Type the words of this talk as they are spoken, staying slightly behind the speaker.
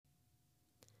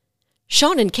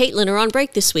Sean and Caitlin are on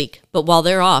break this week, but while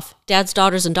they're off, Dads,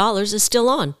 Daughters, and Dollars is still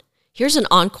on. Here's an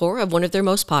encore of one of their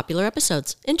most popular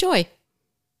episodes. Enjoy.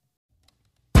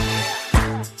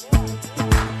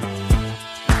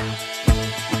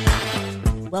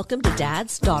 Welcome to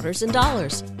Dads, Daughters, and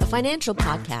Dollars, a financial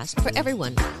podcast for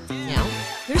everyone. Now,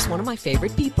 here's one of my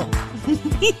favorite people.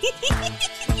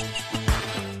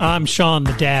 I'm Sean,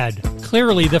 the dad,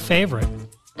 clearly the favorite.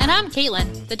 And I'm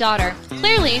Caitlin, the daughter.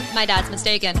 Clearly, my dad's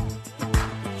mistaken.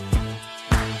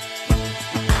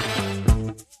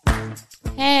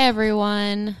 Hey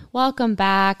everyone, welcome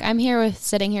back. I'm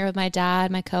sitting here with my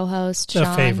dad, my co-host, Sean.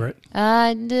 The favorite.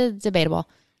 Debatable.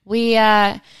 We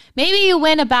maybe you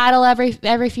win a battle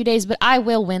every few days, but I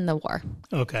will win the war.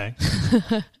 Okay.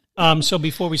 So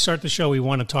before we start the show, we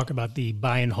want to talk about the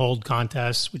buy and hold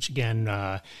contest, which again,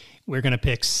 we're going to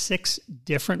pick 6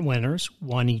 different winners,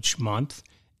 one each month,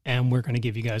 and we're going to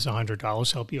give you guys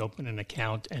 $100, help you open an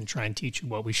account, and try and teach you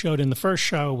what we showed in the first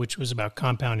show, which was about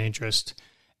compound interest.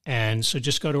 And so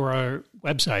just go to our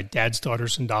website,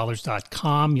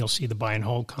 dadsdaughtersanddollars.com. You'll see the buy and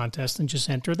hold contest and just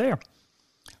enter there.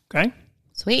 Okay?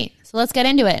 Sweet. So let's get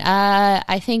into it.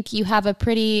 I think you have a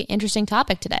pretty interesting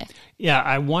topic today. Yeah,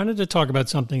 I wanted to talk about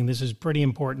something. This is pretty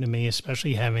important to me,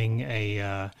 especially having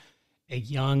a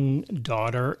young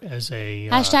daughter as a...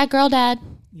 Hashtag girl dad.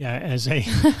 Yeah, as a...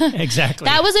 Exactly.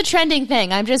 That was a trending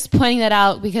thing. I'm just pointing that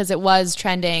out because it was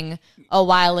trending a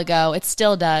while ago. It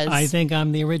still does. I think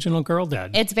I'm the original girl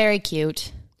dad. It's very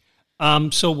cute.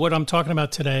 So what I'm talking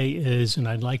about today is, and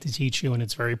I'd like to teach you, and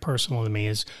it's very personal to me,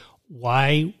 is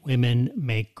why women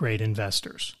make great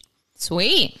investors.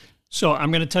 Sweet. So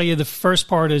I'm going to tell you the first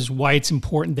part is why it's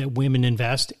important that women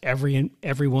invest. Every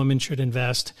woman should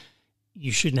invest.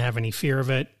 You shouldn't have any fear of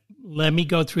it. Let me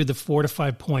go through the 4 to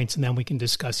 5 points, and then we can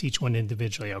discuss each one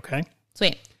individually, okay?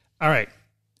 Sweet. All right.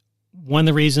 One of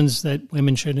the reasons that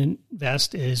women should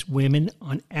invest is women,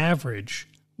 on average,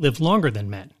 live longer than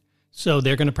men. So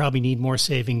they're going to probably need more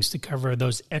savings to cover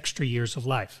those extra years of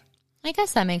life. I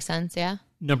guess that makes sense, yeah.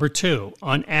 Number 2,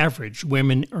 on average,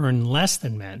 women earn less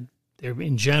than men. They're,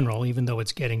 in general, even though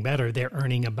it's getting better, they're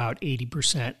earning about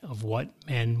 80% of what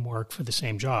men work for the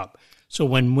same job. So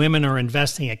when women are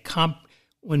investing,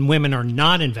 when women are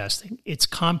not investing, it's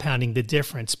compounding the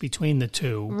difference between the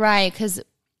two. Right, because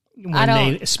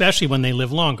especially when they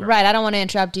live longer. Right, I don't want to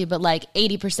interrupt you, but like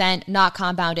 80% not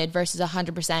compounded versus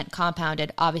 100%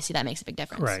 compounded, obviously that makes a big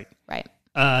difference.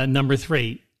 Right. Number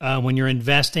 3, when you're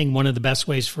investing, one of the best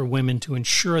ways for women to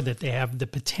ensure that they have the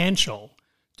potential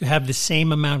to have the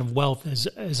same amount of wealth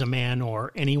as a man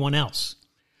or anyone else.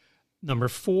 Number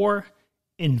 4,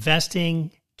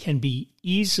 investing can be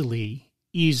easily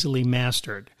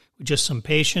mastered with just some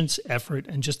patience, effort,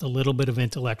 and just a little bit of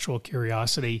intellectual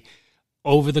curiosity.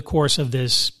 Over the course of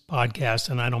this podcast,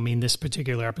 and I don't mean this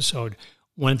particular episode,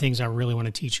 one of the things I really want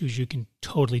to teach you is you can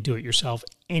totally do it yourself.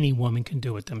 Any woman can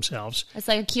do it themselves. It's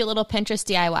like a cute little Pinterest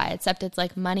DIY, except it's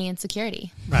like money and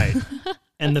security. Right.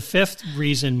 And the 5th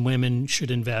reason women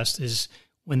should invest is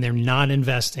when they're not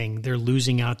investing, they're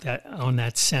losing out on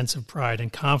that sense of pride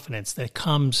and confidence that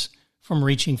comes from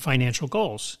reaching financial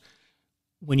goals.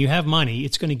 When you have money,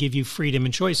 it's going to give you freedom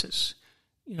and choices.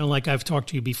 You know, like I've talked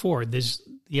to you before,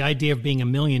 the idea of being a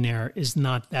millionaire is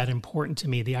not that important to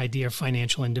me. The idea of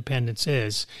financial independence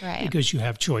is, right, because you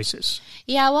have choices.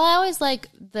 Yeah, well, I always like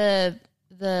the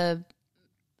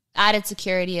added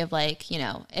security of, like, you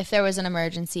know, if there was an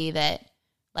emergency that,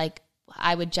 like,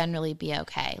 I would generally be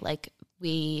okay. Like,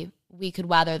 we could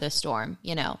weather the storm,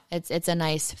 you know. It's a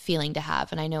nice feeling to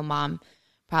have, and I know Mom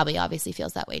probably obviously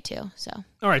feels that way too. So,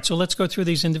 all right, so let's go through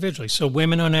these individually. So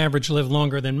women on average live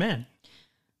longer than men.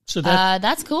 So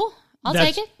that's cool. I'll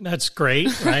take it. That's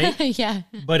great, right? Yeah.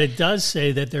 But it does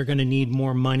say that they're going to need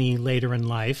more money later in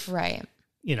life. Right.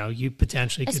 You know, you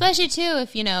potentially especially too,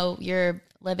 if, you know, you're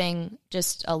living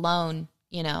just alone,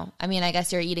 you know. I mean, I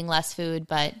guess you're eating less food,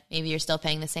 but maybe you're still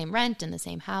paying the same rent in the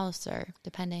same house, or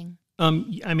depending.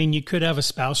 I mean, you could have a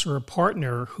spouse or a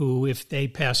partner who, if they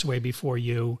pass away before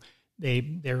you,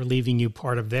 they're leaving you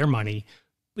part of their money,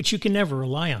 but you can never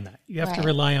rely on that. You have to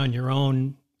rely on your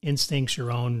own instincts,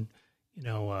 your own, you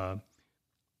know,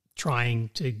 trying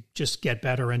to just get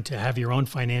better and to have your own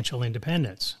financial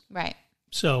independence. Right.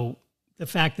 So the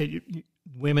fact that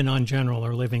women in general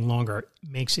are living longer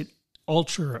makes it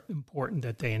ultra important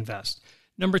that they invest.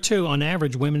 Number 2, on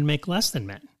average, women make less than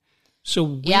men.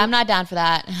 So I'm not down for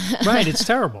that. Right, it's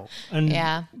terrible. And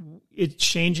yeah, it's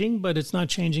changing, but it's not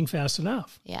changing fast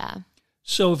enough. Yeah.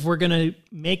 So if we're going to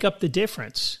make up the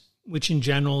difference, which in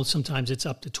general, sometimes it's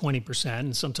up to 20%,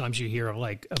 and sometimes you hear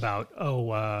about,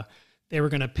 they were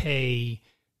going to pay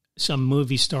some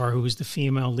movie star who was the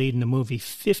female lead in the movie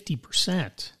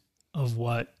 50% of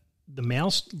what the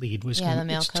male lead was. Yeah, the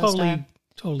male it's co-star.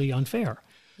 totally unfair.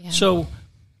 Yeah. So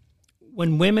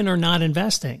when women are not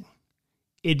investing,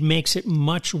 it makes it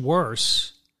much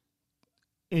worse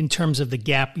in terms of the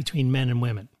gap between men and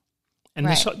women. And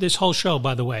Right. this whole show,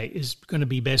 by the way, is going to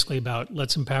be basically about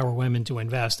let's empower women to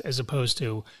invest, as opposed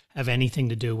to have anything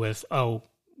to do with, oh,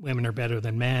 women are better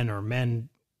than men, or men.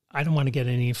 I don't want to get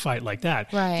in any fight like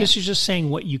that. Right. This is just saying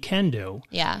what you can do,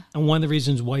 Yeah. and one of the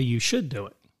reasons why you should do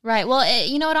it. Right. Well,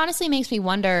 it honestly makes me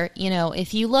wonder,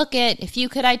 if you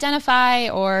could identify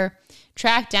or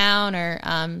track down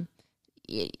or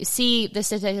see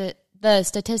the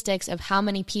statistics of how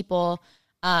many people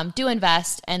do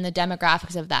invest and the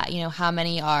demographics of that. How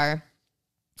many are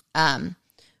women,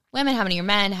 how many are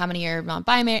men, how many are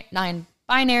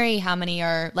non-binary, how many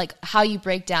are, like, how you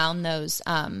break down those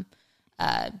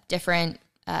different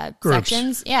Groups.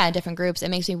 sections. Yeah, different groups. It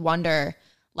makes me wonder,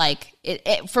 like,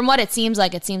 it from what it seems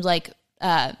like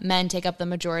men take up the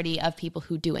majority of people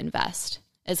who do invest.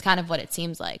 Is kind of what it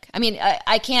seems like. I mean,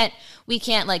 we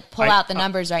can't like pull out the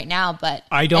numbers right now, but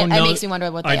I don't know. It makes me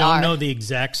wonder what they are. I don't know the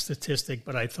exact statistic,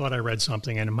 but I thought I read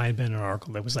something, and it might have been an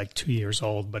article that was like 2 years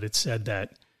old, but it said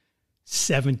that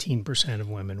 17%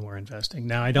 of women were investing.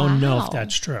 Now, I don't know if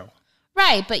that's true.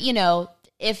 Right, but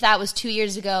if that was 2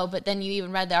 years ago, but then you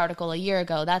even read the article a year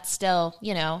ago, that's still,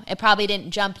 it probably didn't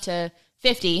jump to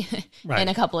 50 Right. in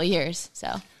a couple of years.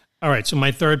 So. All right. So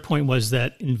my third point was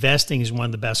that investing is one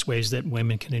of the best ways that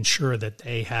women can ensure that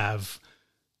they have,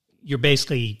 you're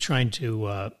basically trying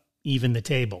to even the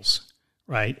tables,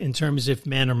 right? In terms of if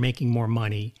men are making more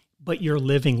money, but you're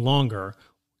living longer,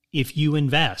 if you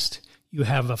invest, you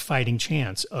have a fighting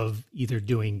chance of either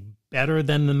doing better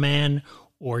than the man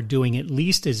or doing at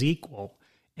least as equal.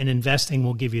 And investing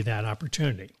will give you that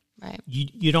opportunity. Right.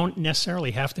 You don't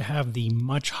necessarily have to have the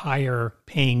much higher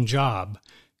paying job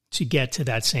to get to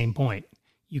that same point.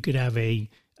 You could have a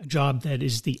job that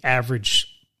is the average,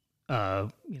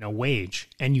 wage,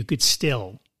 and you could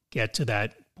still get to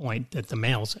that point that the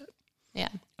male's at. Yeah.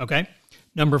 Okay.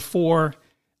 Number 4,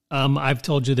 I've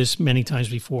told you this many times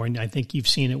before, and I think you've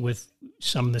seen it with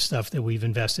some of the stuff that we've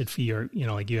invested for your,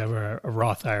 like you have a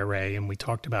Roth IRA, and we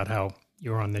talked about how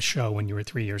you were on this show when you were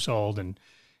 3 years old and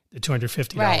the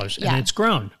 $250, Right, yeah. and it's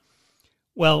grown.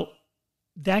 Well,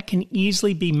 that can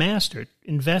easily be mastered.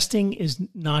 Investing is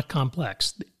not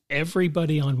complex.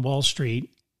 Everybody on Wall Street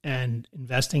and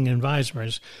investing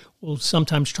advisors will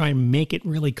sometimes try and make it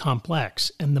really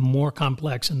complex. And the more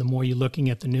complex and the more you're looking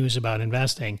at the news about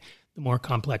investing, the more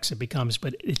complex it becomes.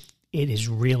 But it is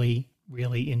really,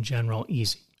 really, in general,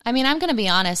 easy. I mean, I'm going to be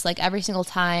honest, like every single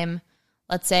time,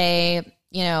 let's say,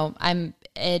 I'm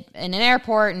in an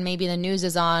airport and maybe the news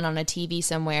is on a TV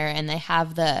somewhere and they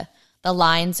have the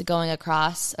lines going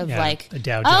across of the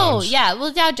Dow Jones. Oh, yeah.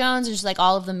 Well, Dow Jones is just like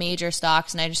all of the major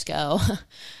stocks. And I just go,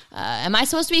 am I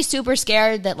supposed to be super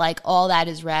scared that like all that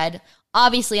is red?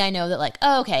 Obviously, I know that like,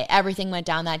 oh, okay, everything went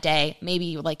down that day.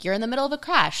 Maybe like you're in the middle of a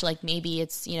crash. Like maybe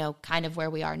it's, kind of where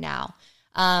we are now.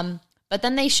 But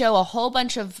then they show a whole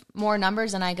bunch of more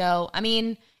numbers and I go, I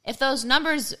mean, if those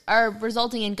numbers are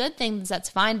resulting in good things,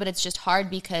 that's fine. But it's just hard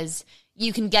because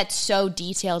you can get so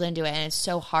detailed into it and it's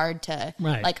so hard to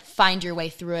like find your way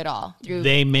through it all.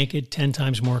 They make it 10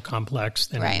 times more complex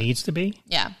than Right. it needs to be.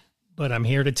 Yeah. But I'm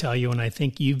here to tell you, and I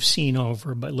think you've seen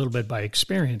over a little bit by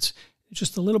experience,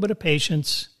 just a little bit of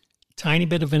patience, tiny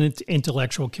bit of an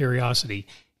intellectual curiosity.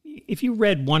 If you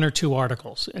read 1 or 2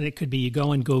 articles, and it could be you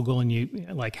go and Google and you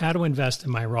like how to invest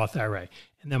in my Roth IRA,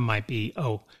 and there might be,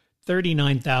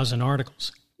 39,000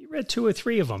 articles. You read 2 or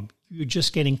 3 of them. You're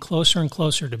just getting closer and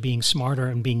closer to being smarter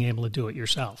and being able to do it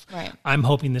yourself. Right. I'm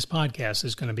hoping this podcast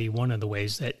is going to be one of the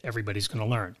ways that everybody's going to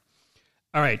learn.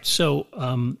 All right. So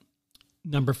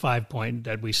number 5 point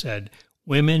that we said,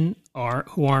 women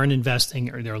who aren't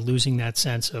investing, or they're losing that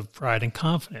sense of pride and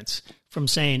confidence from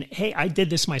saying, hey, I did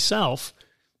this myself.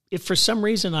 If for some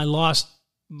reason I lost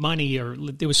money or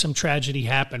there was some tragedy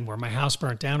happened where my house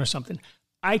burnt down or something,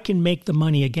 I can make the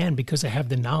money again because I have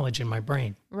the knowledge in my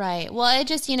brain. Right. Well, it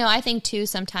just, I think too,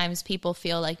 sometimes people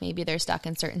feel like maybe they're stuck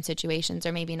in certain situations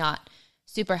or maybe not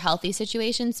super healthy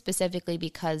situations specifically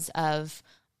because of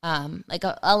like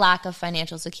a lack of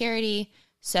financial security.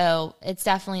 So it's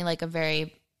definitely like a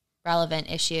very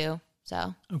relevant issue.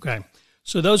 So. Okay.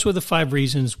 So those were the 5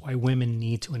 reasons why women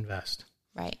need to invest.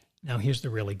 Right. Now here's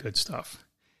the really good stuff.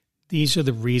 These are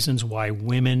the reasons why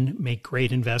women make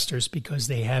great investors, because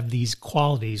they have these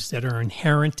qualities that are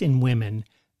inherent in women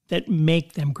that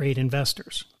make them great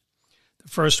investors. The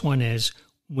first one is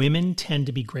women tend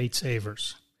to be great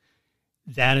savers.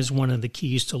 That is one of the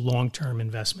keys to long-term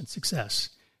investment success.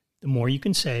 The more you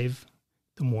can save,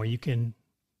 the more you can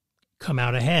come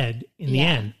out ahead in the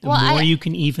end. The more you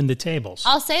can even the tables.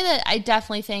 I'll say that I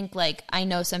definitely think, like, I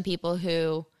know some people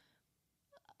who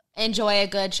enjoy a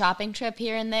good shopping trip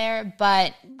here and there,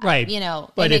 but right.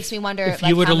 It but makes me wonder if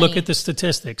you were to look at the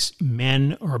statistics,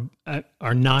 men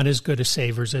are not as good as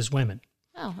savers as women.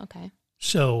 Oh, okay.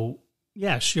 So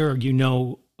yeah, sure, a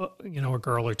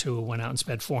girl or two who went out and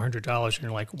spent $400, and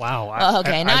you're like, wow.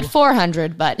 Not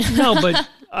 400, but no,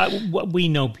 but we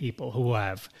know people who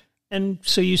have. And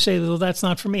so you say, well, that's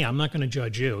not for me. I'm not going to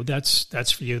judge you.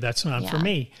 That's for you. That's not for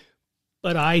me.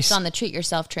 But it's on the treat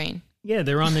yourself train. Yeah,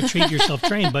 they're on the treat yourself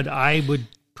train. But I would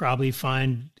probably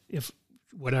find, if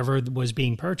whatever was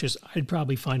being purchased, I'd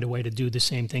probably find a way to do the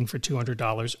same thing for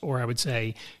 $200. Or I would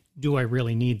say, do I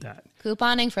really need that?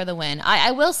 Couponing for the win.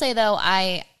 I will say, though,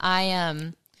 I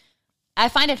find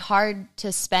it hard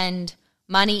to spend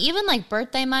money, even like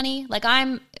birthday money. Like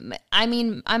I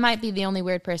might be the only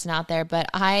weird person out there, but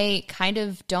I kind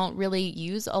of don't really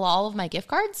use all of my gift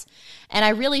cards. And I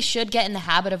really should get in the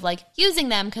habit of like using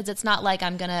them, because it's not like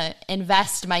I'm going to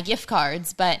invest my gift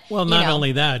cards, but not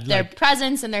only that, they're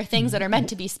presents and they're things that are meant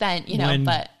to be spent, when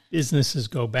but businesses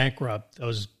go bankrupt,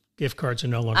 those gift cards are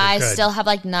no longer good. I still have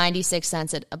like 96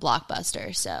 cents at a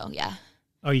Blockbuster. So yeah.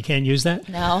 Oh, you can't use that?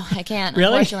 No, I can't,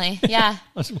 really? Unfortunately. Yeah.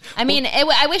 I mean,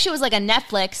 I wish it was like a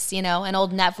Netflix, an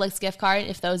old Netflix gift card,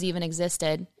 if those even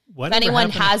existed. If anyone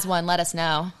has one, let us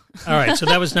know. All right, so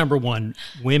that was number one.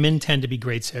 Women tend to be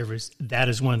great savers. That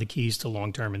is one of the keys to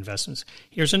long-term investments.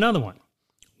 Here's another one.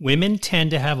 Women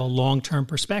tend to have a long-term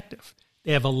perspective.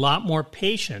 They have a lot more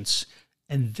patience,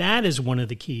 and that is one of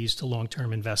the keys to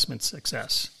long-term investment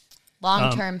success.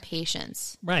 Long-term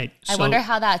patience. Right. I wonder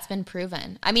how that's been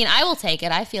proven. I mean, I will take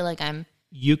it. I feel like I'm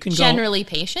generally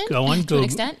patient to an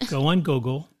extent. Go on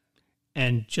Google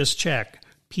and just check.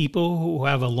 People who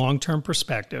have a long-term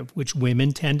perspective, which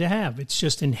women tend to have, it's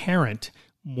just inherent.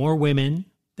 More women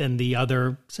than the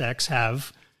other sex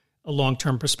have a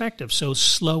long-term perspective. So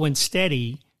slow and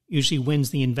steady usually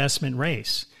wins the investment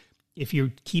race. If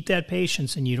you keep that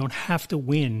patience and you don't have to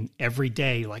win every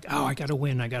day, like, oh, I got to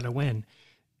win.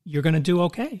 You're going to do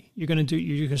okay. You're going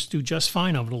to do just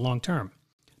fine over the long term.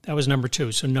 That was number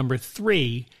two. So number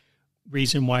three,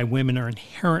 reason why women are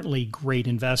inherently great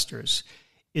investors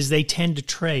is they tend to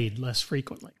trade less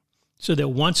frequently. So that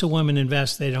once a woman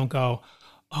invests, they don't go,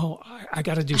 oh, I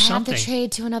got to do something. I have to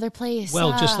trade to another place.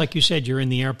 Well, just like you said, you're in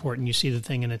the airport and you see the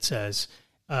thing and it says,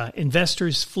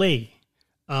 investors flee.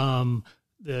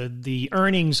 The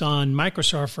earnings on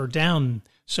Microsoft are down.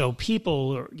 So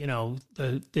people,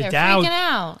 the Dow, freaking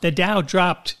out. The Dow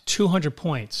dropped 200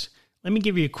 points. Let me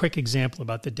give you a quick example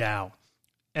about the Dow.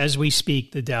 As we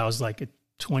speak, the Dow is like at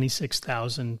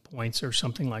 26,000 points or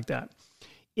something like that.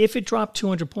 If it dropped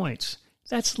 200 points,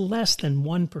 that's less than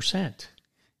 1%.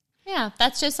 Yeah,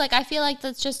 that's just like, I feel like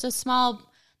that's just a small,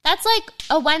 that's like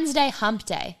a Wednesday hump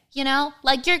day.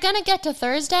 Like you're going to get to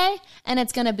Thursday and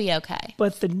it's going to be okay.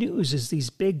 But the news is these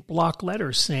big block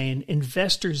letters saying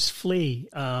investors flee.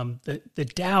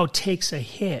 The Dow takes a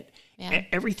hit. Yeah.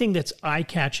 Everything that's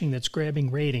eye-catching, that's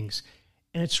grabbing ratings.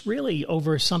 And it's really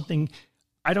over something,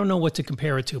 I don't know what to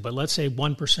compare it to, but let's say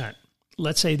 1%.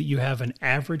 Let's say that you have an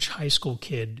average high school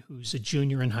kid who's a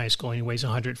junior in high school and he weighs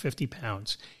 150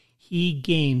 pounds. He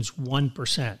gains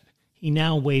 1%. He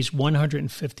now weighs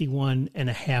 151 and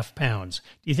a half pounds.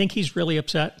 Do you think he's really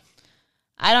upset?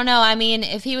 I don't know. I mean,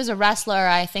 if he was a wrestler,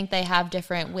 I think they have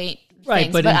different weight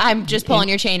things. But I'm just pulling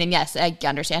your chain, and yes, I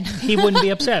understand. He wouldn't be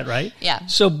upset, right? Yeah.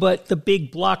 So, but the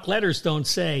big block letters don't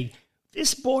say,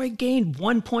 this boy gained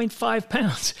 1.5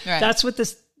 pounds. Right. That's what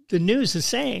the news is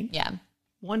saying. Yeah.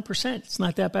 1%. It's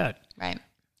not that bad. Right.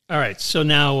 All right. So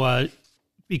now,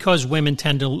 because women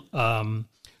tend to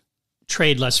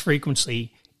trade less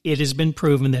frequently, it has been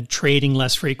proven that trading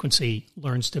less frequency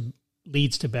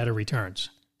leads to better returns.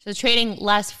 So trading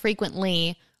less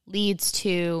frequently leads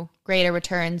to greater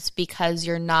returns because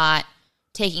you're not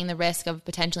taking the risk of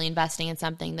potentially investing in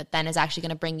something that then is actually going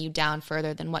to bring you down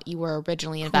further than what you were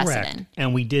originally invested in.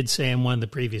 And we did say in one of the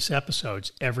previous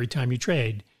episodes, every time you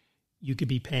trade, you could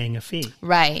be paying a fee.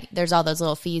 Right. There's all those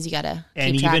little fees you got to keep track of.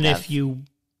 And even if you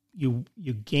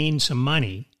gain some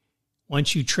money,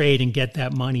 once you trade and get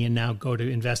that money and now go to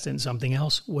invest it in something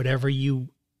else, whatever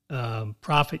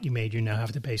profit you made, you now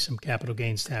have to pay some capital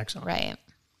gains tax on. Right.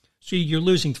 So you're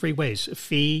losing three ways: a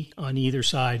fee on either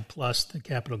side plus the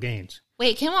capital gains.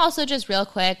 Wait, can we also just real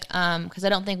quick, because I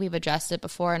don't think we've addressed it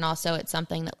before, and also it's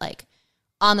something that like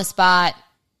on the spot,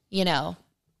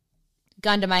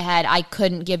 gun to my head, I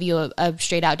couldn't give you a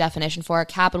straight out definition for it.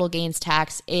 Capital gains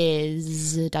tax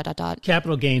is ...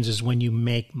 Capital gains is when you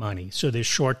make money. So there's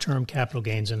short-term capital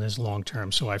gains and there's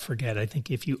long-term. So I forget. I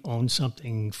think if you own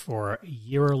something for a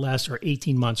year or less or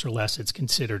 18 months or less, it's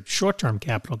considered short-term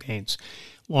capital gains.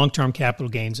 Long-term capital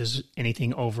gains is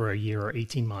anything over a year or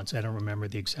 18 months. I don't remember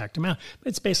the exact amount, but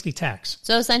it's basically tax.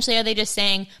 So essentially, are they just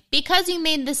saying, because you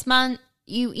made this month,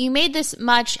 you made this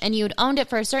much and you had owned it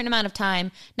for a certain amount of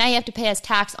time, now you have to pay us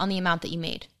tax on the amount that you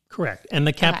made? Correct. And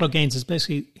the capital gains is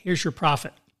basically, here's your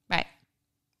profit. Right.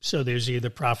 So there's either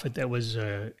profit that was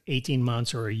 18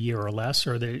 months or a year or less,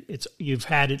 or you've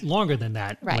had it longer than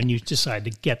that when you decide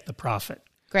to get the profit.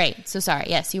 Great. So sorry.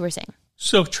 Yes, you were saying.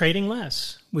 So trading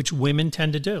less, which women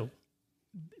tend to do.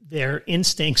 Their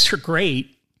instincts are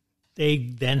great. They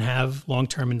then have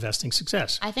long-term investing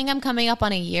success. I think I'm coming up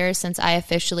on a year since I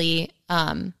officially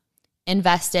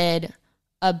invested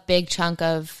a big chunk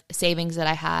of savings that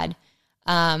I had.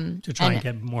 To try and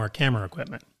get more camera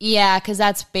equipment. Yeah, because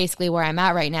that's basically where I'm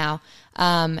at right now.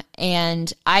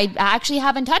 And I actually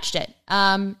haven't touched it.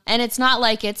 And it's not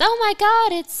like it's, oh my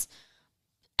God, it's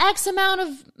X amount of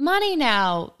money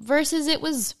now versus it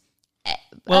was...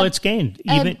 Well, it's gained,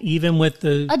 even with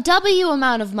the... A W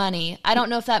amount of money. I don't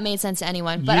know if that made sense to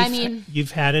anyone, but I mean...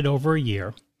 You've had it over a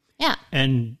year. Yeah.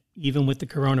 And even with the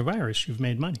coronavirus, you've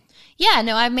made money. Yeah,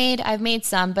 no, I've made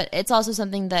some, but it's also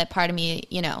something that part of me,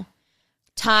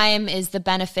 time is the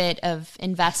benefit of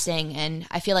investing, and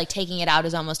I feel like taking it out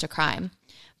is almost a crime.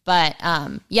 But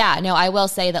I will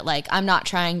say that, like, I'm not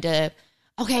trying to...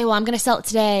 Okay, well, I'm going to sell it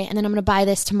today, and then I'm going to buy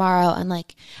this tomorrow. And,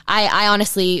 like, I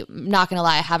honestly, not going to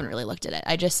lie, I haven't really looked at it.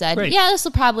 I just said, Great. Yeah, this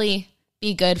will probably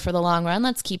be good for the long run.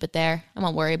 Let's keep it there. I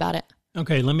won't worry about it.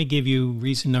 Okay, let me give you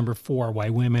reason number 4 why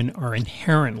women are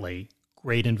inherently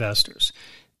great investors.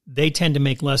 They tend to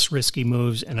make less risky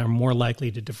moves and are more likely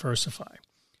to diversify.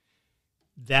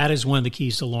 That is one of the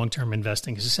keys to long-term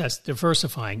investing success,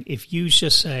 diversifying. If you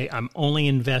just say, I'm only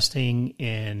investing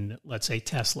in, let's say,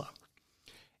 Tesla,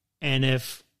 and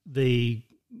if the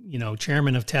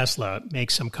chairman of Tesla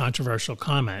makes some controversial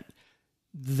comment,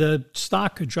 the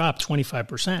stock could drop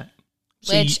 25%.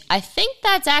 Which I think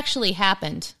that's actually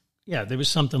happened. Yeah, there was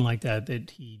something like that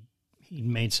he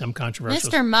made some controversial.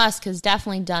 Mr. Musk has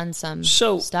definitely done some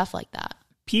stuff like that.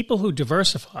 People who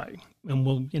diversify, and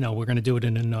we're going to do it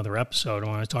in another episode. I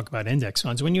want to talk about index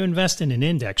funds. When you invest in an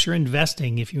index,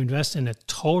 if you invest in a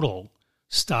total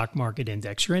stock market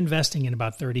index, you're investing in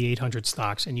about 3,800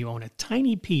 stocks, and you own a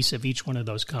tiny piece of each one of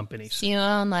those companies. So you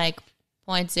own like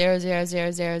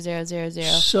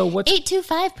 0.0000000. So what's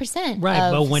 825%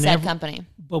 right? Of said company.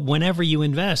 But whenever you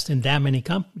invest in that many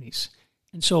companies,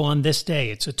 and so on this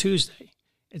day, it's a Tuesday,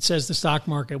 it says the stock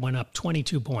market went up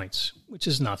 22 points, which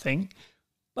is nothing,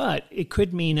 but it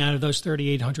could mean out of those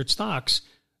 3,800 stocks,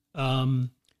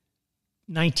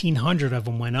 1,900 of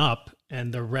them went up,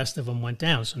 and the rest of them went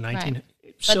down. So 19. Right.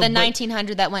 But the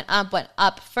 1,900 that went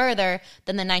up further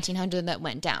than the 1,900 that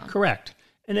went down. Correct.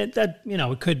 And it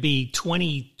could be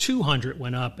 2,200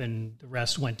 went up and the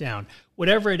rest went down.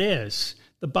 Whatever it is,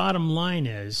 the bottom line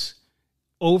is,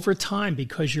 over time,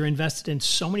 because you're invested in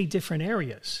so many different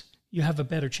areas, you have a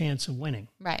better chance of winning.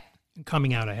 Right. And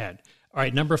coming out ahead. All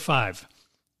right, number 5,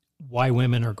 why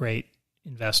women are great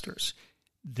investors.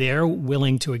 They're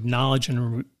willing to acknowledge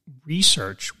and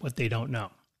research what they don't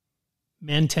know.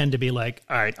 Men tend to be like,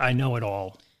 all right, I know it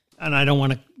all. And I don't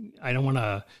want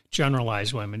to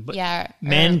generalize women, but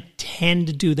men tend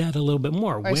to do that a little bit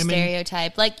more. Or women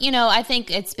stereotype. Like, I think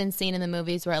it's been seen in the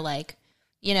movies where, like,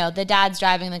 the dad's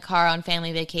driving the car on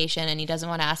family vacation and he doesn't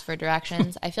want to ask for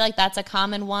directions. I feel like that's a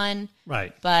common one.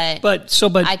 Right. But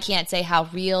I can't say how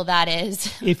real that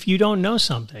is. If you don't know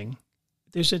something,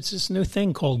 there's this new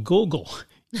thing called Google.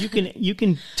 You can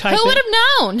type. Who would have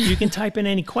known? You can type in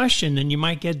any question, and you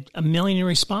might get a million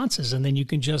responses, and then you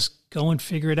can just go and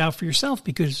figure it out for yourself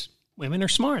because women are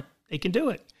smart; they can do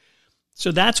it.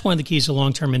 So that's one of the keys to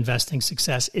long-term investing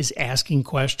success is asking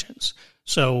questions.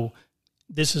 So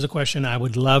this is a question I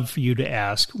would love for you to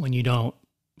ask when you don't,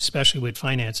 especially with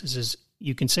finances. Is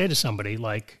you can say to somebody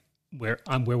like, "We're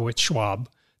with Schwab."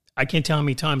 I can't tell how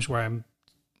many times where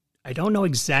I don't know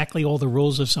exactly all the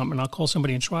rules of something. I'll call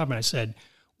somebody in Schwab and I said,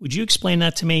 would you explain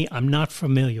that to me? I'm not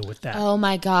familiar with that. Oh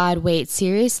my God. Wait,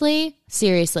 seriously?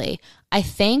 Seriously. I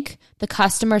think the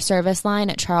customer service line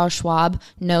at Charles Schwab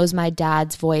knows my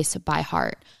dad's voice by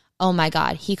heart. Oh my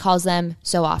God. He calls them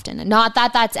so often. Not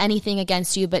that that's anything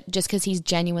against you, but just because he's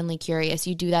genuinely curious.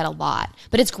 You do that a lot.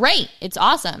 But it's great. It's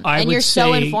awesome. And you're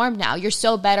so informed now. You're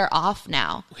so better off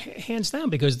now. Hands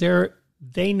down, because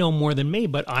they know more than me,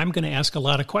 but I'm going to ask a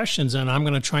lot of questions and I'm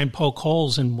going to try and poke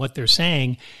holes in what they're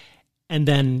saying. and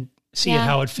then see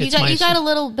how it fits you got a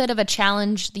little bit of a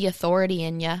challenge the authority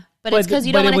in you. But it's because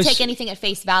you don't want to take anything at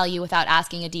face value without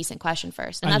asking a decent question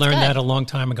first. And I learned that a long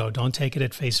time ago. Don't take it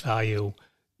at face value.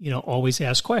 Always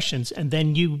ask questions. And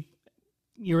then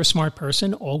you're a smart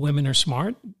person. All women are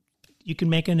smart. You can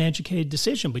make an educated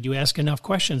decision, but you ask enough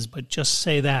questions. But just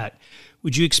say that.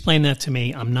 Would you explain that to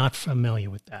me? I'm not familiar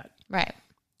with that. Right.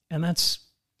 And that's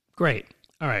great.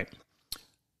 All right.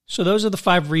 So those are the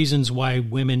 5 reasons why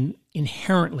women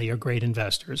inherently are great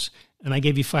investors. And I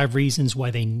gave you 5 reasons why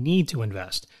they need to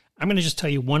invest. I'm going to just tell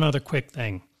you one other quick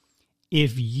thing.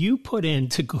 If you put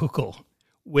into Google,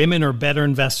 women are better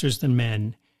investors than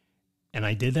men, and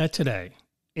I did that today,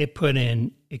 it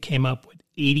came up with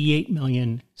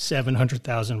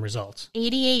 88,700,000 results.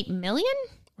 88 million?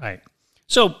 Right.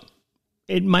 So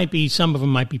it might be, some of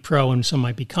them might be pro and some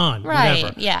might be con. Right,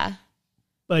 whatever. Yeah.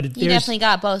 But you definitely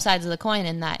got both sides of the coin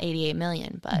in that 88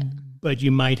 million. But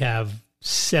you might have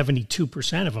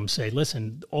 72% of them say,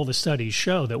 listen, all the studies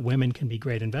show that women can be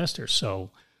great investors. So,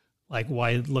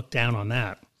 why look down on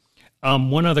that?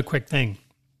 One other quick thing.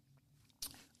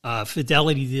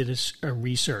 Fidelity did a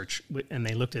research, and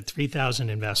they looked at 3,000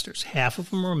 investors. Half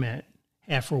of them were men,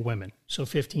 half were women. So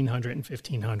 1,500 and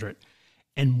 1,500.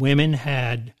 And women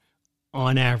had,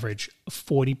 on average,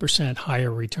 40%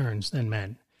 higher returns than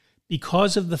men.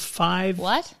 Because of the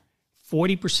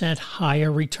 40%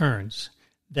 higher returns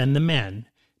than the men,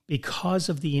 because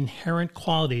of the inherent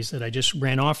qualities that I just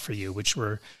ran off for you, which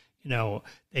were,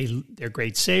 they're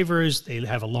great savers, they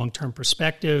have a long-term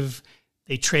perspective,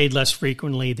 they trade less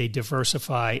frequently, they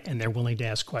diversify, and they're willing to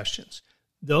ask questions.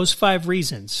 Those 5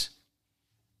 reasons,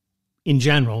 in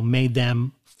general, made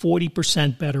them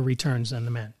 40% better returns than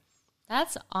the men.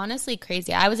 That's honestly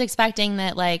crazy. I was expecting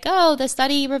that the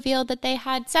study revealed that they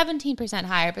had 17%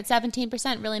 higher, but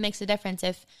 17% really makes a difference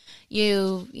if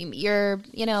you're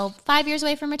 5 years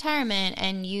away from retirement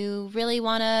and you really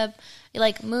want to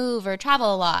move or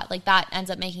travel a lot. That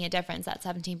ends up making a difference. That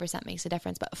 17% makes a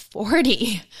difference, but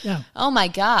 40. Yeah. Oh my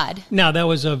God. Now that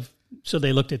was so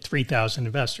they looked at 3,000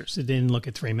 investors. They didn't look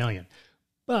at 3 million.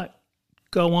 But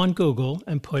go on Google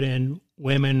and put in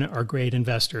women are great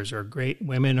investors or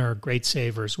women are great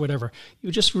savers, whatever. You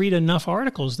just read enough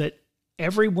articles that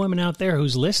every woman out there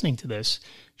who's listening to this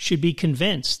should be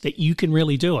convinced that you can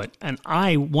really do it. And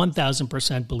I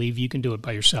 1,000% believe you can do it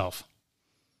by yourself.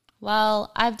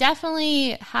 Well, I've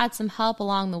definitely had some help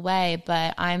along the way,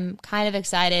 but I'm kind of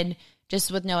excited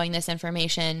just with knowing this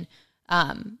information,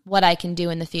 what I can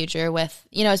do in the future with,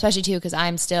 especially too, because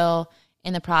I'm still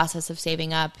in the process of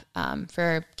saving up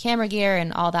for camera gear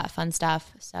and all that fun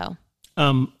stuff. So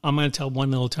I'm going to tell one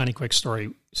little tiny quick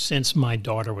story. Since my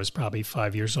daughter was probably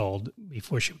 5 years old,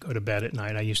 before she would go to bed at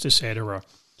night, I used to say to her,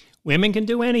 women can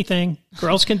do anything,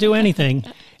 girls can do anything.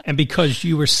 And because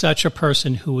you were such a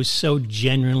person who was so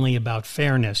genuinely about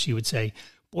fairness, you would say,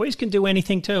 boys can do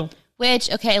anything too.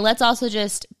 Which, okay, let's also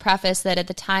just preface that at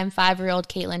the time, 5-year-old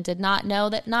Caitlin did not know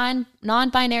that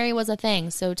non-binary was a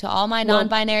thing. So to all my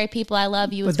non-binary people, I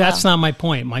love you as well. But that's not my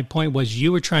point. My point was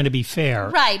you were trying to be fair.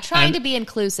 Right, trying to be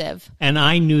inclusive. And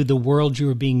I knew the world you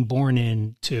were being born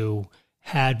into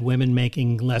had women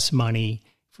making less money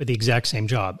for the exact same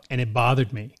job. And it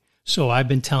bothered me. So I've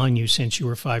been telling you since you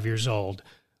were 5 years old,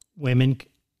 women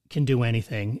can do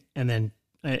anything. And then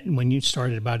when you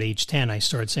started about age 10, I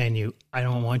started saying to you, I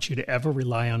don't want you to ever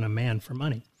rely on a man for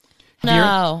money.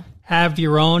 Have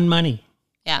your own money.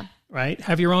 Yeah. Right?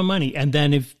 Have your own money. And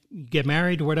then if you get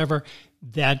married or whatever,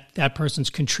 that person's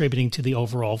contributing to the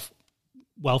overall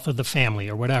wealth of the family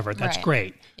or whatever. That's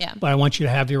great. Yeah. But I want you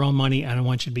to have your own money and I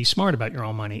want you to be smart about your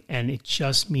own money. And it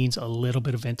just means a little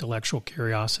bit of intellectual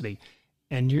curiosity.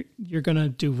 And you're going to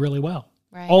do really well.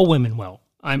 Right. All women will.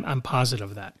 I'm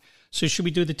positive of that. So should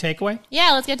we do the takeaway?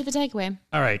 Yeah, let's get to the takeaway.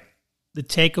 All right. The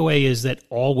takeaway is that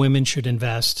all women should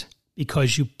invest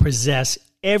because you possess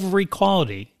every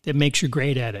quality that makes you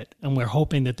great at it. And we're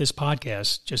hoping that this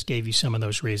podcast just gave you some of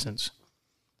those reasons.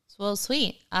 Well,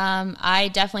 sweet. I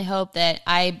definitely hope that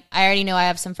I already know I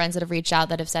have some friends that have reached out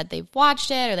that have said they've watched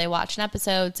it or they watched an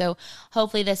episode. So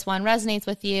hopefully this one resonates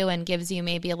with you and gives you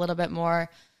maybe a little bit more,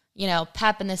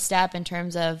 pep in the step in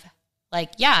terms of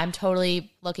I'm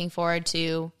totally looking forward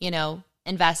to,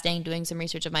 investing, doing some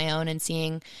research of my own and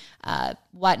seeing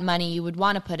what money you would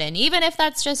want to put in, even if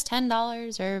that's just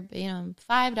 $10 or,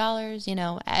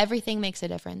 $5, everything makes a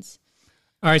difference.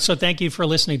 All right. So thank you for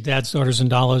listening to Dads, Daughters, and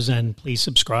Dollars, and please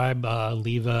subscribe,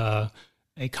 leave a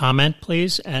comment,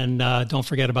 please. And don't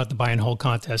forget about the buy and hold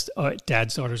contest at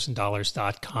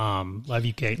dadsdaughtersanddollars.com. Love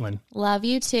you, Caitlin. Love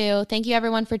you too. Thank you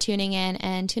everyone for tuning in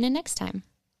and tune in next time.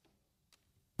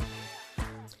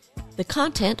 The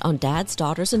content on Dads,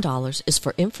 Daughters, and Dollars is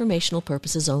for informational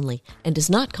purposes only and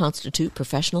does not constitute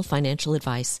professional financial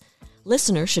advice.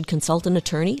 Listeners should consult an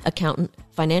attorney, accountant,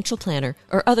 financial planner,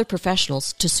 or other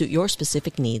professionals to suit your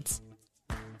specific needs.